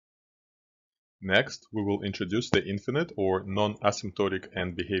Next, we will introduce the infinite or non-asymptotic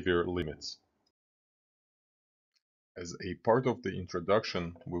end behavior limits. As a part of the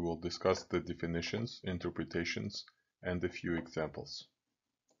introduction, we will discuss the definitions, interpretations, and a few examples.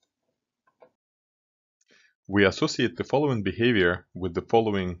 We associate the following behavior with the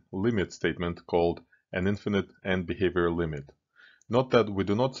following limit statement called an infinite end behavior limit. Note that we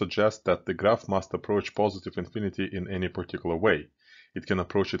do not suggest that the graph must approach positive infinity in any particular way. It can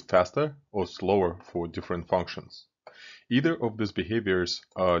approach it faster or slower for different functions. Either of these behaviors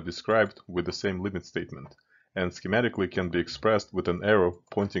are described with the same limit statement, and schematically can be expressed with an arrow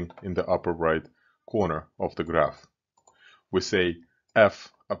pointing in the upper right corner of the graph. We say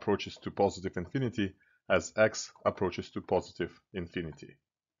f approaches to positive infinity as x approaches to positive infinity.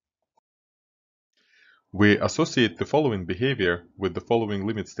 We associate the following behavior with the following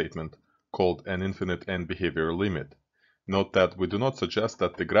limit statement, called an infinite end behavior limit. Note that we do not suggest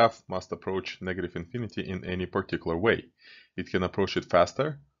that the graph must approach negative infinity in any particular way. It can approach it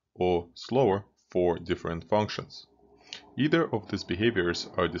faster or slower for different functions. Either of these behaviors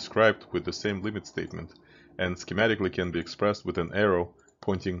are described with the same limit statement and schematically can be expressed with an arrow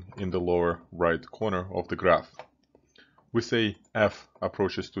pointing in the lower right corner of the graph. We say f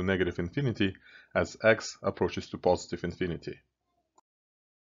approaches to negative infinity as x approaches to positive infinity.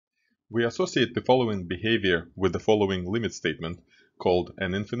 We associate the following behavior with the following limit statement called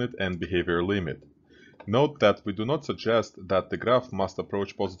an infinite end behavior limit. Note that we do not suggest that the graph must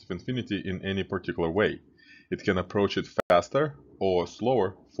approach positive infinity in any particular way. It can approach it faster or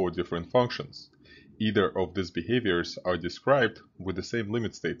slower for different functions. Either of these behaviors are described with the same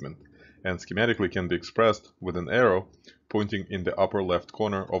limit statement and schematically can be expressed with an arrow pointing in the upper left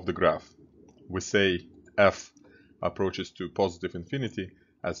corner of the graph. We say f approaches to positive infinity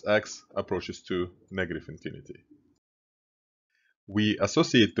as x approaches to negative infinity. We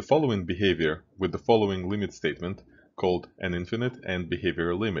associate the following behavior with the following limit statement called an infinite end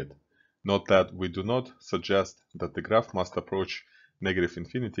behavior limit. Note that we do not suggest that the graph must approach negative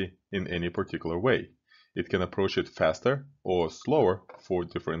infinity in any particular way. It can approach it faster or slower for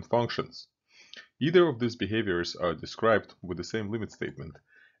different functions. Either of these behaviors are described with the same limit statement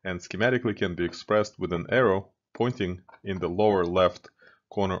and schematically can be expressed with an arrow pointing in the lower left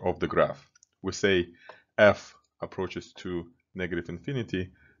corner of the graph. We say f approaches to negative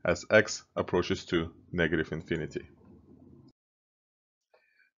infinity as x approaches to negative infinity.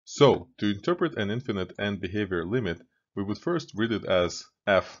 So, to interpret an infinite end behavior limit, we would first read it as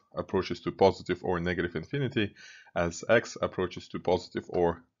f approaches to positive or negative infinity as x approaches to positive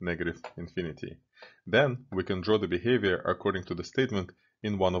or negative infinity. Then, we can draw the behavior according to the statement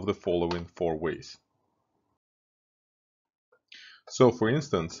in one of the following four ways. So, for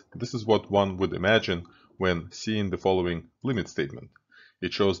instance, this is what one would imagine when seeing the following limit statement.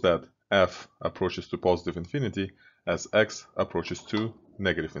 It shows that f approaches to positive infinity as x approaches to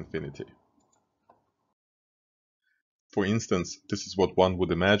negative infinity. For instance, this is what one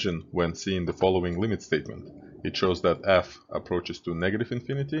would imagine when seeing the following limit statement. It shows that f approaches to negative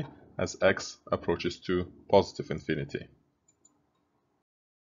infinity as x approaches to positive infinity.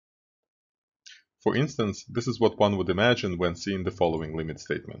 For instance, this is what one would imagine when seeing the following limit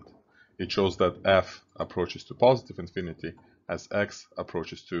statement. It shows that f approaches to positive infinity as x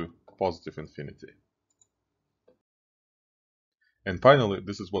approaches to positive infinity. And finally,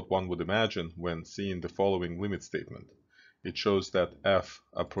 this is what one would imagine when seeing the following limit statement. It shows that f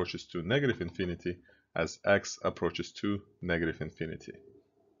approaches to negative infinity as x approaches to negative infinity.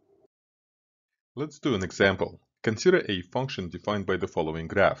 Let's do an example. Consider a function defined by the following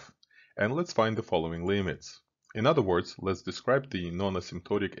graph, and let's find the following limits. In other words, let's describe the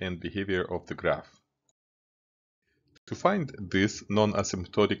non-asymptotic end behavior of the graph. To find this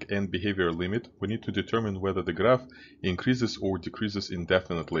non-asymptotic end behavior limit, we need to determine whether the graph increases or decreases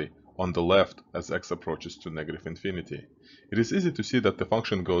indefinitely on the left as x approaches to negative infinity. It is easy to see that the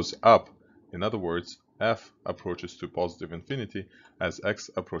function goes up. In other words, f approaches to positive infinity as x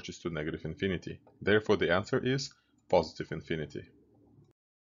approaches to negative infinity. Therefore, the answer is positive infinity.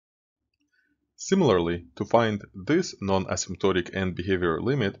 Similarly, to find this non-asymptotic end behavior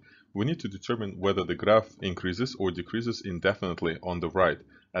limit, we need to determine whether the graph increases or decreases indefinitely on the right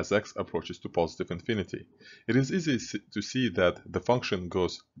as x approaches to positive infinity. It is easy to see that the function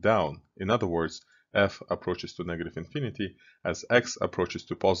goes down. In other words, f approaches to negative infinity as x approaches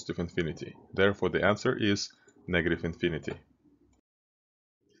to positive infinity. Therefore, the answer is negative infinity.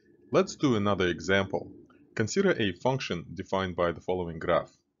 Let's do another example. Consider a function defined by the following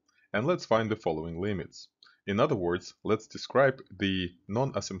graph. And let's find the following limits. In other words, let's describe the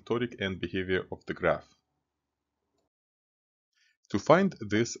non-asymptotic end behavior of the graph. To find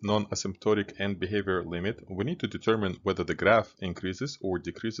this non-asymptotic end behavior limit, we need to determine whether the graph increases or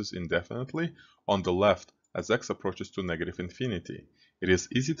decreases indefinitely on the left as x approaches to negative infinity. It is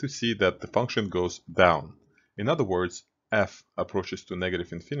easy to see that the function goes down. In other words, f approaches to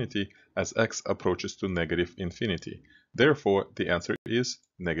negative infinity as x approaches to negative infinity. Therefore, the answer is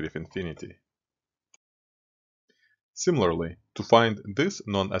negative infinity. Similarly, to find this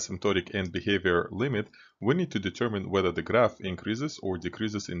non-asymptotic end behavior limit, we need to determine whether the graph increases or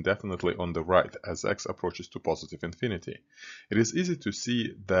decreases indefinitely on the right as x approaches to positive infinity. It is easy to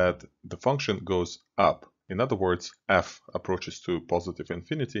see that the function goes up. In other words, f approaches to positive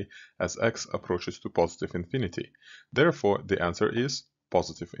infinity as x approaches to positive infinity. Therefore, the answer is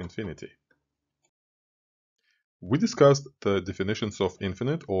positive infinity. We discussed the definitions of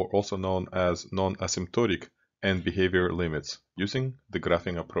infinite, or also known as non-asymptotic, end behavior limits using the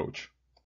graphing approach.